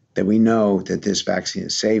ad that we know that this vaccine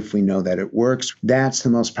is safe, we know that it works. That's the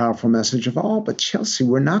most powerful message of all. But Chelsea,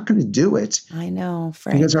 we're not going to do it. I know,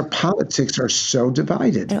 Frank. Because our politics are so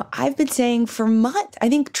divided. I've been saying for months, I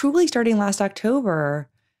think truly starting last October,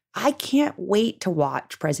 I can't wait to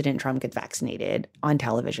watch President Trump get vaccinated on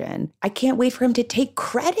television. I can't wait for him to take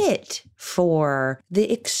credit for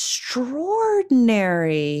the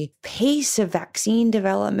extraordinary pace of vaccine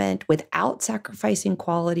development without sacrificing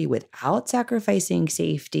quality, without sacrificing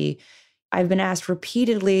safety. I've been asked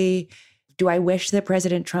repeatedly, do I wish that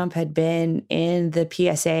President Trump had been in the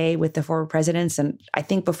PSA with the former presidents? And I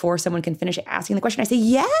think before someone can finish asking the question, I say,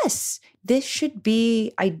 yes, this should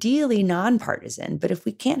be ideally nonpartisan. But if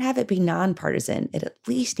we can't have it be nonpartisan, it at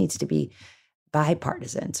least needs to be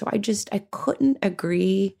bipartisan. So I couldn't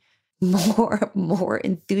agree more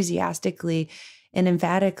enthusiastically and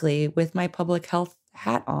emphatically with my public health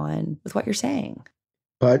hat on with what you're saying.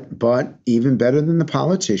 But even better than the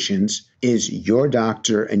politicians is your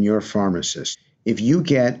doctor and your pharmacist. If you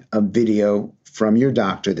get a video from your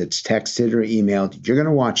doctor that's texted or emailed, you're going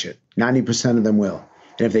to watch it. 90% of them will.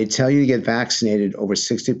 And if they tell you to get vaccinated, over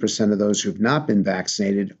 60% of those who've not been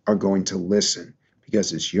vaccinated are going to listen,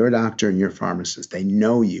 because it's your doctor and your pharmacist. They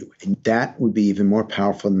know you. And that would be even more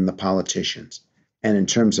powerful than the politicians. And in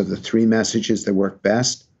terms of the three messages that work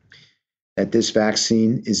best, that this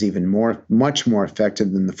vaccine is much more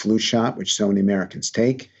effective than the flu shot, which so many Americans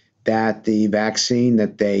take, that the vaccine,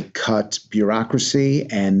 that they cut bureaucracy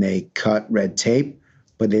and they cut red tape,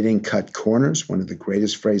 but they didn't cut corners, one of the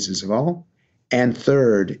greatest phrases of all. And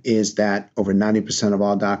third is that over 90% of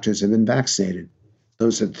all doctors have been vaccinated.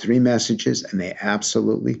 Those are the three messages, and they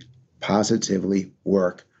absolutely, positively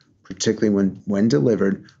work, particularly when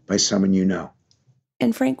delivered by someone you know.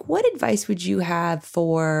 And Frank, what advice would you have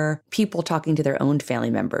for people talking to their own family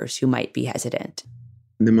members who might be hesitant?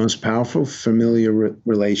 The most powerful familial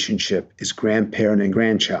relationship is grandparent and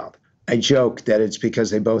grandchild. I joke that it's because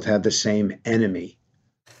they both have the same enemy,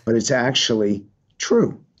 but it's actually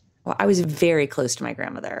true. Well, I was very close to my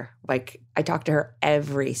grandmother. Like, I talked to her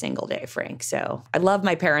every single day, Frank. So I love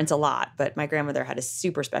my parents a lot, but my grandmother had a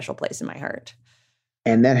super special place in my heart.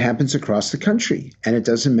 And that happens across the country. And it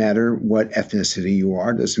doesn't matter what ethnicity you are,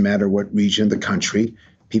 it doesn't matter what region of the country.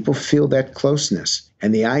 People feel that closeness.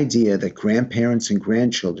 And the idea that grandparents and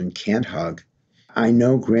grandchildren can't hug. I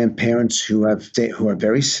know grandparents who are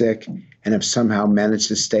very sick and have somehow managed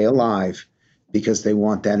to stay alive because they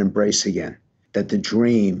want that embrace again. That the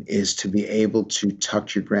dream is to be able to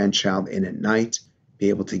tuck your grandchild in at night, be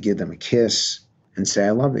able to give them a kiss and say,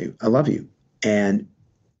 I love you. And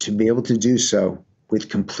to be able to do so with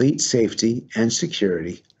complete safety and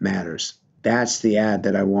security matters. That's the ad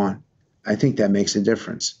that I want. I think that makes a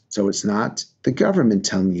difference. So it's not the government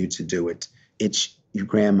telling you to do it. It's your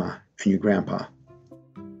grandma and your grandpa.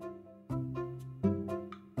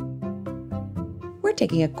 We're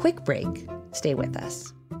taking a quick break. Stay with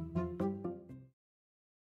us.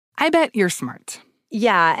 I bet you're smart.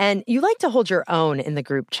 Yeah, and you like to hold your own in the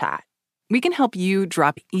group chat. We can help you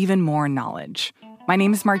drop even more knowledge. My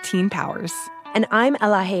name is Martine Powers. And I'm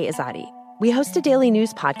Elahe Izadi. We host a daily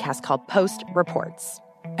news podcast called Post Reports.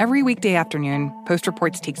 Every weekday afternoon, Post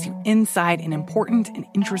Reports takes you inside an important and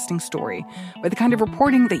interesting story with the kind of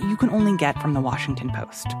reporting that you can only get from the Washington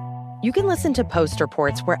Post. You can listen to Post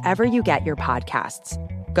Reports wherever you get your podcasts.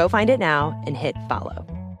 Go find it now and hit follow.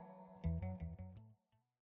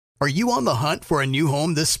 Are you on the hunt for a new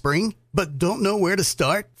home this spring? But don't know where to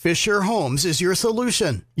start? Fisher Homes is your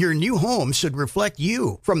solution. Your new home should reflect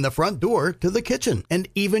you from the front door to the kitchen and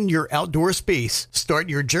even your outdoor space. Start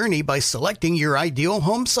your journey by selecting your ideal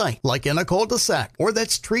home site, like in a cul-de-sac or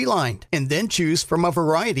that's tree-lined, and then choose from a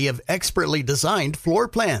variety of expertly designed floor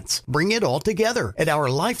plans. Bring it all together at our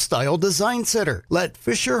Lifestyle Design Center. Let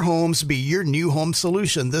Fisher Homes be your new home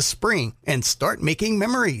solution this spring and start making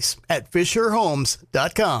memories at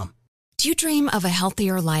FisherHomes.com. Do you dream of a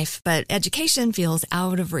healthier life, but education feels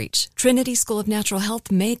out of reach? Trinity School of Natural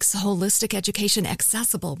Health makes holistic education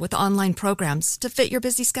accessible with online programs to fit your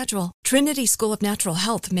busy schedule. Trinity School of Natural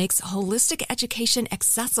Health makes holistic education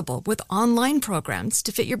accessible with online programs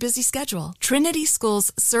to fit your busy schedule. Trinity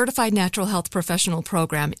School's Certified Natural Health Professional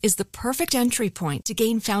Program is the perfect entry point to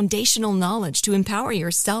gain foundational knowledge to empower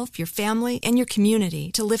yourself, your family, and your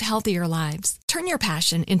community to live healthier lives. Turn your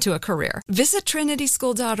passion into a career. Visit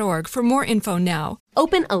trinityschool.org for more info now.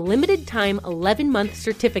 Open a limited-time 11-month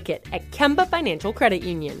certificate at Kemba Financial Credit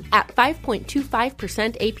Union. At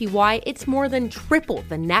 5.25% APY, it's more than triple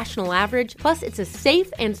the national average, plus it's a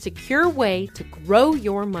safe and secure way to grow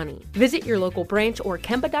your money. Visit your local branch or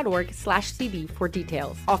kemba.org/cd for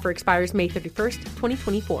details. Offer expires May 31st,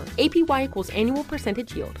 2024. APY equals annual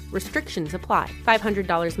percentage yield. Restrictions apply.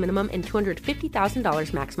 $500 minimum and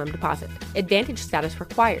 $250,000 maximum deposit. Advantage status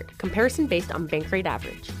required. Comparison based on bank rate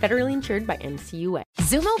average. Federally insured by NCUA.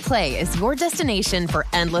 Xumo Play is your destination for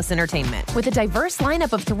endless entertainment. With a diverse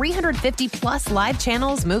lineup of 350 plus live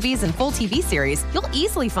channels, movies, and full TV series, you'll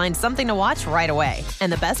easily find something to watch right away.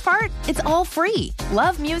 And the best part? It's all free.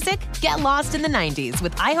 Love music? Get lost in the 90s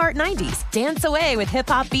with iHeart 90s, dance away with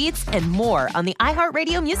hip-hop beats, and more on the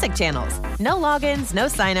iHeartRadio music channels. No logins, no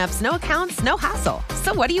signups, no accounts, no hassle.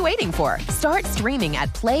 So what are you waiting for? Start streaming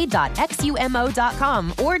at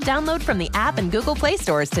play.xumo.com or download from the app and Google Play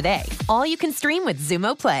stores today. All you can stream with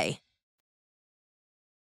Xumo Play.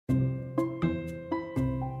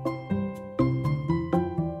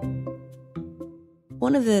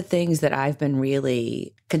 One of the things that I've been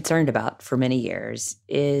really concerned about for many years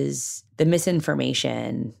is the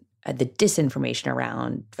misinformation, the disinformation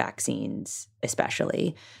around vaccines,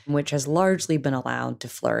 especially, which has largely been allowed to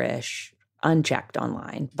flourish unchecked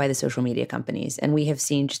online by the social media companies. And we have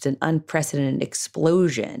seen just an unprecedented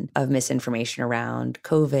explosion of misinformation around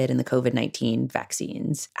COVID and the COVID-19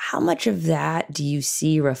 vaccines. How much of that do you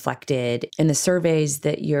see reflected in the surveys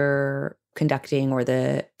that you're conducting or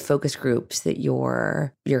the focus groups that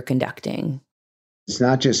you're conducting? It's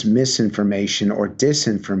not just misinformation or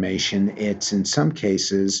disinformation. It's in some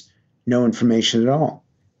cases no information at all,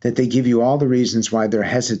 that they give you all the reasons why they're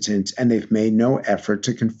hesitant and they've made no effort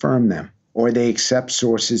to confirm them. Or they accept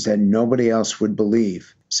sources that nobody else would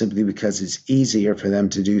believe simply because it's easier for them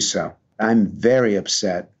to do so. I'm very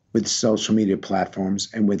upset with social media platforms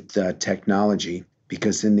and with technology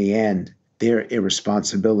because in the end, their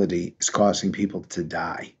irresponsibility is causing people to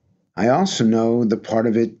die. I also know the part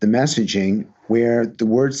of it, the messaging, where the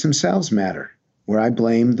words themselves matter, where I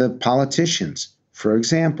blame the politicians. For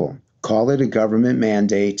example, call it a government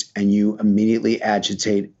mandate and you immediately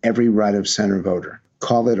agitate every right of center voter.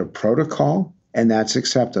 Call it a protocol, and that's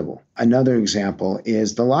acceptable. Another example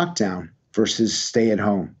is the lockdown versus stay at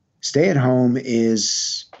home. Stay at home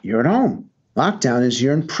is you're at home. Lockdown is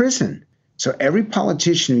you're in prison. So every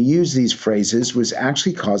politician who used these phrases was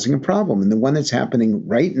actually causing a problem. And the one that's happening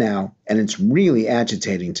right now, and it's really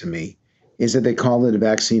agitating to me, is that they call it a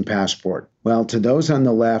vaccine passport. Well, to those on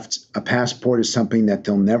the left, a passport is something that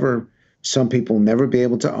some people will never be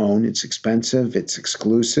able to own. It's expensive, it's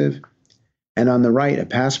exclusive. And on the right, a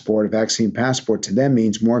vaccine passport to them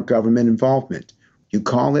means more government involvement. You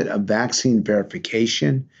call it a vaccine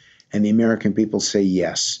verification, and the American people say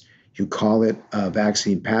yes. You call it a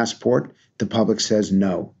vaccine passport, the public says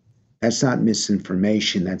no. That's not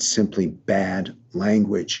misinformation, that's simply bad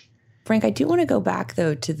language. Frank, I do want to go back,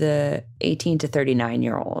 though, to the 18 to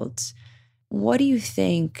 39-year-olds. What do you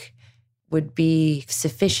think would be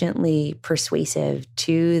sufficiently persuasive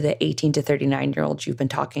to the 18 to 39-year-olds you've been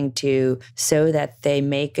talking to so that they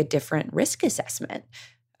make a different risk assessment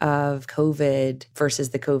of COVID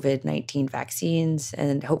versus the COVID-19 vaccines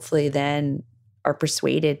and hopefully then are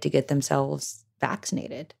persuaded to get themselves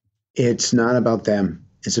vaccinated? It's not about them.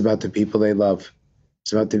 It's about the people they love.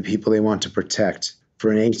 It's about the people they want to protect.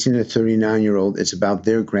 For an 18 to 39-year-old, it's about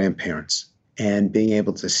their grandparents and being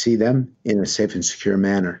able to see them in a safe and secure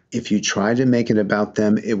manner. If you try to make it about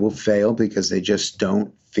them, it will fail because they just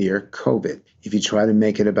don't fear COVID. If you try to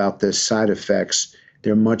make it about the side effects,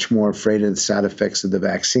 they're much more afraid of the side effects of the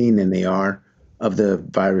vaccine than they are of the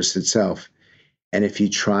virus itself. And if you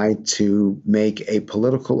try to make a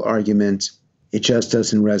political argument It just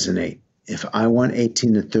doesn't resonate. If I want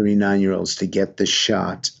 18 to 39-year-olds to get the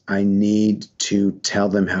shot, I need to tell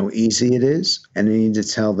them how easy it is, and I need to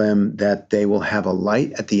tell them that they will have a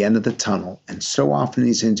light at the end of the tunnel. And so often in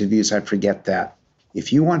these interviews, I forget that.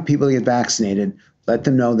 If you want people to get vaccinated, let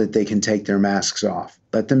them know that they can take their masks off.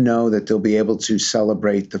 Let them know that they'll be able to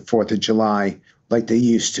celebrate the 4th of July like they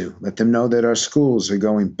used to. Let them know that our schools are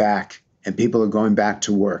going back and people are going back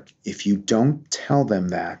to work. If you don't tell them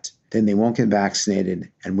that, then they won't get vaccinated,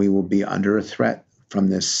 and we will be under a threat from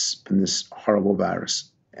this horrible virus.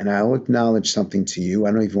 And I'll acknowledge something to you.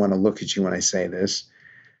 I don't even want to look at you when I say this.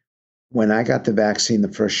 When I got the vaccine, the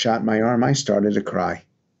first shot in my arm, I started to cry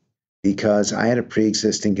because I had a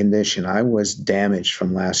pre-existing condition. I was damaged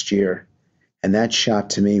from last year, and that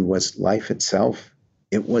shot to me was life itself.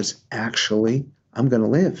 It was actually, I'm going to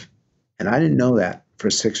live. And I didn't know that for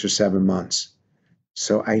 6 or 7 months.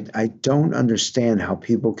 So I don't understand how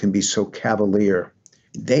people can be so cavalier.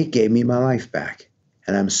 They gave me my life back.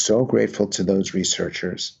 And I'm so grateful to those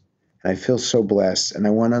researchers. And I feel so blessed. And I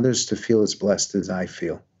want others to feel as blessed as I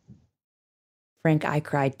feel. Frank, I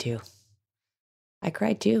cried too. I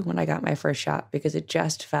cried too when I got my first shot because it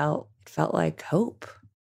just felt like hope.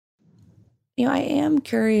 You know, I am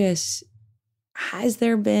curious, has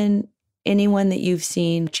there been anyone that you've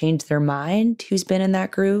seen change their mind who's been in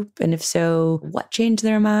that group? And if so, what changed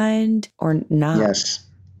their mind or not?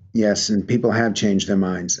 Yes. And people have changed their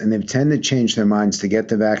minds. And they've tended to change their minds to get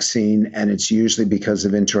the vaccine. And it's usually because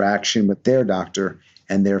of interaction with their doctor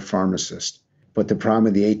and their pharmacist. But the problem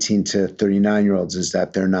with the 18 to 39-year-olds is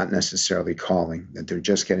that they're not necessarily calling, that they're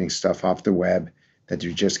just getting stuff off the web, that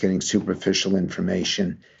they're just getting superficial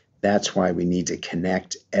information. That's why we need to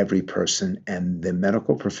connect every person and the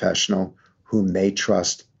medical professional whom they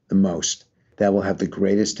trust the most. That will have the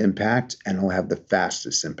greatest impact and will have the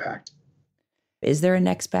fastest impact. Is there a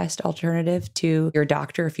next best alternative to your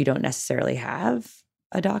doctor if you don't necessarily have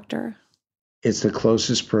a doctor? It's the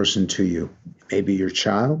closest person to you. Maybe your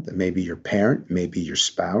child, maybe your parent, maybe your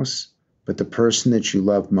spouse, but the person that you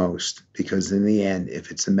love most. Because in the end,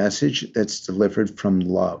 if it's a message that's delivered from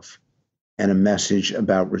love, and a message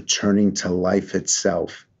about returning to life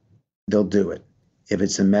itself, they'll do it. If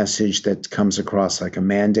it's a message that comes across like a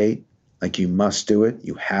mandate, like you must do it,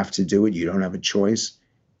 you have to do it, you don't have a choice,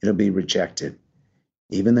 it'll be rejected.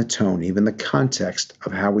 Even the tone, even the context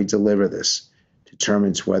of how we deliver this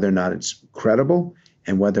determines whether or not it's credible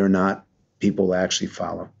and whether or not people will actually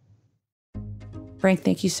follow. Frank,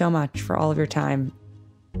 thank you so much for all of your time.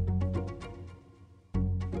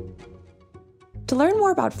 To learn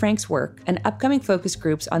more about Frank's work and upcoming focus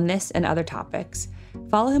groups on this and other topics,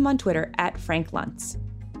 follow him on Twitter @FrankLuntz.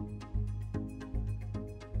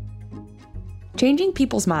 Changing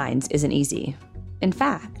people's minds isn't easy. In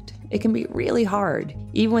fact, it can be really hard,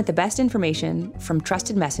 even with the best information from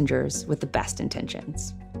trusted messengers with the best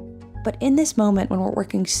intentions. But in this moment when we're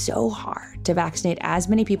working so hard to vaccinate as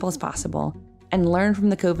many people as possible and learn from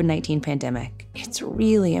the COVID-19 pandemic, it's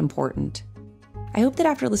really important. I hope that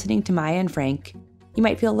after listening to Maya and Frank, you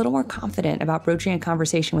might feel a little more confident about broaching a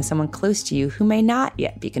conversation with someone close to you who may not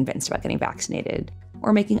yet be convinced about getting vaccinated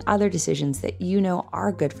or making other decisions that you know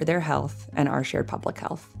are good for their health and our shared public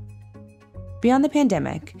health. Beyond the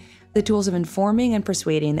pandemic, the tools of informing and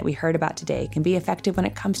persuading that we heard about today can be effective when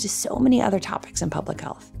it comes to so many other topics in public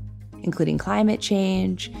health, including climate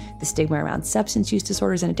change, the stigma around substance use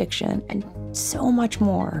disorders and addiction, and so much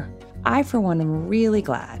more. I, for one, am really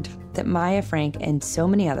glad that Maya, Frank, and so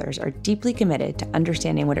many others are deeply committed to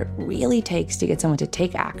understanding what it really takes to get someone to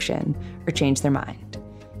take action or change their mind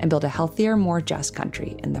and build a healthier, more just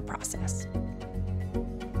country in the process.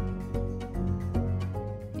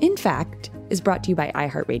 In Fact is brought to you by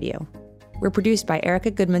iHeartRadio. We're produced by Erica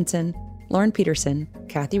Goodmanson, Lauren Peterson,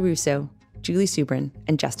 Kathy Russo, Julie Subrin,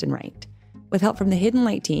 and Justin Wright, with help from the Hidden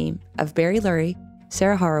Light team of Barry Lurie,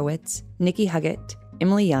 Sarah Horowitz, Nikki Huggett,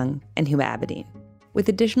 Emily Young, and Huma Abedin, with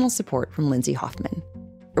additional support from Lindsay Hoffman.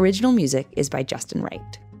 Original music is by Justin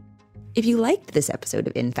Wright. If you liked this episode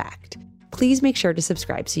of In Fact, please make sure to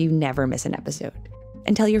subscribe so you never miss an episode,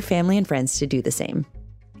 and tell your family and friends to do the same.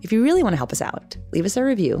 If you really want to help us out, leave us a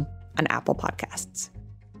review on Apple Podcasts.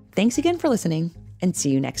 Thanks again for listening, and see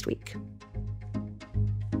you next week.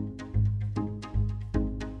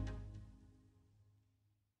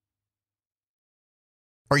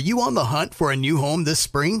 Are you on the hunt for a new home this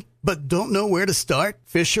spring? But don't know where to start?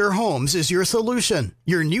 Fisher Homes is your solution.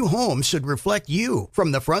 Your new home should reflect you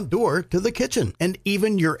from the front door to the kitchen and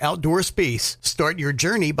even your outdoor space. Start your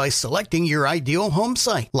journey by selecting your ideal home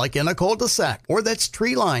site, like in a cul-de-sac or that's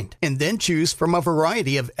tree-lined, and then choose from a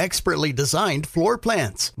variety of expertly designed floor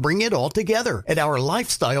plans. Bring it all together at our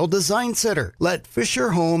Lifestyle Design Center. Let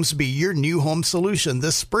Fisher Homes be your new home solution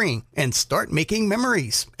this spring and start making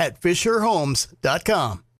memories at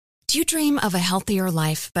FisherHomes.com. Do you dream of a healthier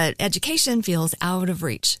life, but education feels out of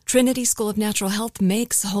reach? Trinity School of Natural Health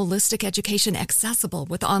makes holistic education accessible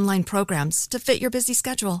with online programs to fit your busy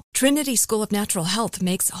schedule. Trinity School of Natural Health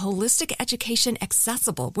makes holistic education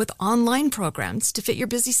accessible with online programs to fit your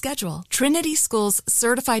busy schedule. Trinity School's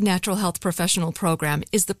Certified Natural Health Professional Program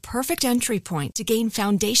is the perfect entry point to gain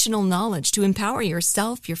foundational knowledge to empower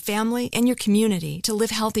yourself, your family, and your community to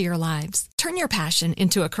live healthier lives. Turn your passion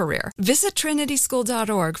into a career. Visit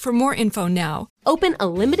trinityschool.org for more info now. Open a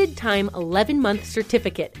limited-time 11-month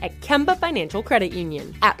certificate at Kemba Financial Credit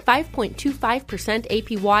Union. At 5.25%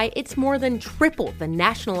 APY, it's more than triple the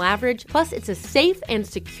national average, plus it's a safe and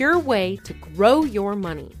secure way to grow your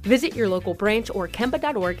money. Visit your local branch or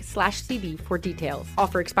kemba.org/CD for details.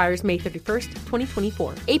 Offer expires May 31st,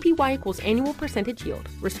 2024. APY equals annual percentage yield.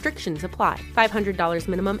 Restrictions apply. $500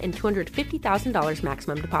 minimum and $250,000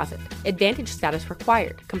 maximum deposit. Advantage status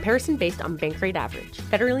required. Comparison based on bank rate average.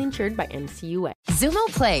 Federally insured by NCUA. Xumo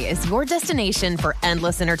Play is your destination for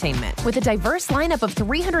endless entertainment. With a diverse lineup of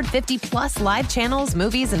 350 plus live channels,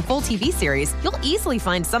 movies, and full TV series, you'll easily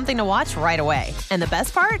find something to watch right away. And the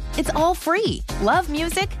best part? It's all free. Love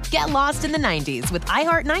music? Get lost in the 90s with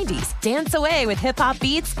iHeart 90s, dance away with hip-hop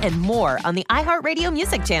beats, and more on the iHeartRadio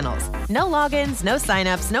music channels. No logins, no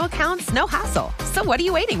signups, no accounts, no hassle. So what are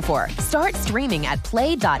you waiting for? Start streaming at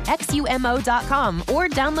play.xumo.com or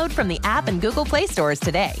download from the app and Google Play stores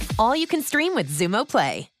today. All you can stream with Xumo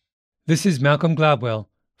Play. This is Malcolm Gladwell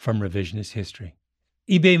from Revisionist History.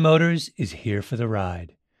 eBay Motors is here for the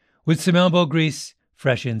ride. With some elbow grease,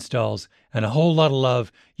 fresh installs, and a whole lot of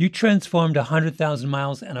love, you transformed 100,000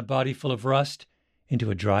 miles and a body full of rust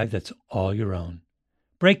into a drive that's all your own.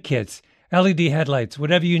 Brake kits, LED headlights,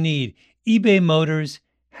 whatever you need, eBay Motors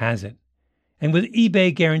has it. And with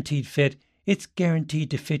eBay Guaranteed Fit, it's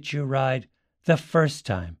guaranteed to fit your ride the first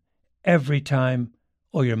time, every time,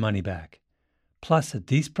 or your money back. Plus, at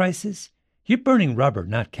these prices, you're burning rubber,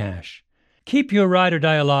 not cash. Keep your ride or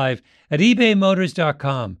die alive at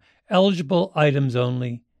ebaymotors.com. Eligible items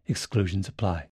only. Exclusions apply.